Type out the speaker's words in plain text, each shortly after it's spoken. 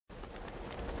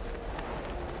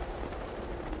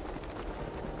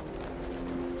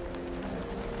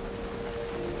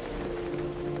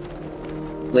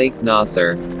Lake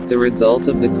Nasser, the result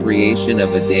of the creation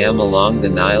of a dam along the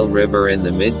Nile River in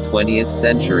the mid-20th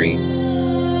century.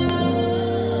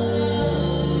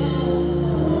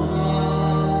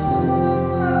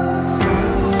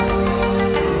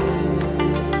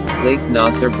 Lake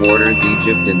Nasser borders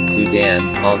Egypt and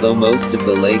Sudan, although most of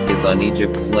the lake is on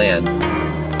Egypt's land.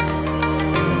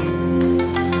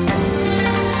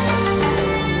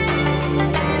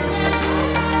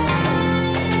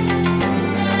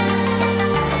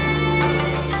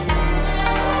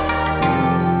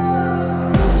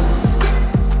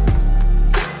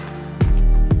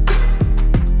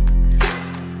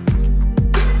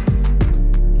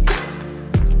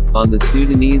 On the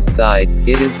Sudanese side,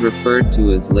 it is referred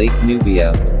to as Lake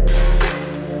Nubia.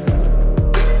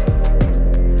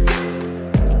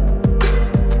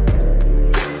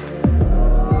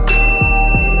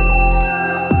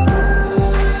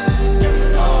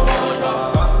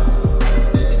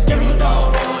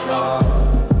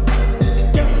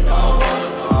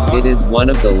 It is one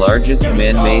of the largest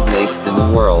man-made lakes in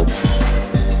the world.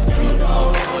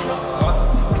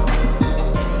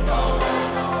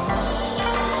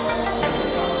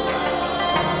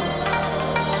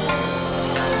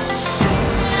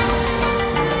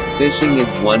 Fishing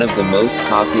is one of the most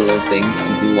popular things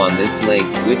to do on this lake,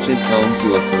 which is home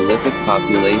to a prolific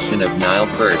population of Nile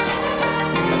perch.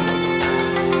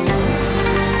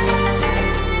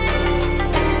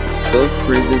 Both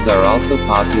cruises are also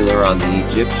popular on the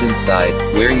Egyptian side,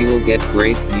 where you will get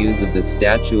great views of the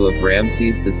statue of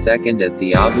Ramses II at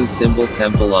the Abu Simbel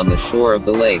Temple on the shore of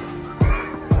the lake.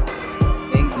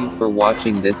 Thank you for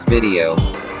watching this video.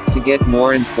 To get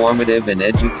more informative and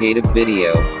educative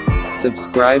video,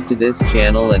 subscribe to this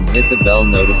channel and hit the bell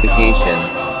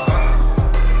notification.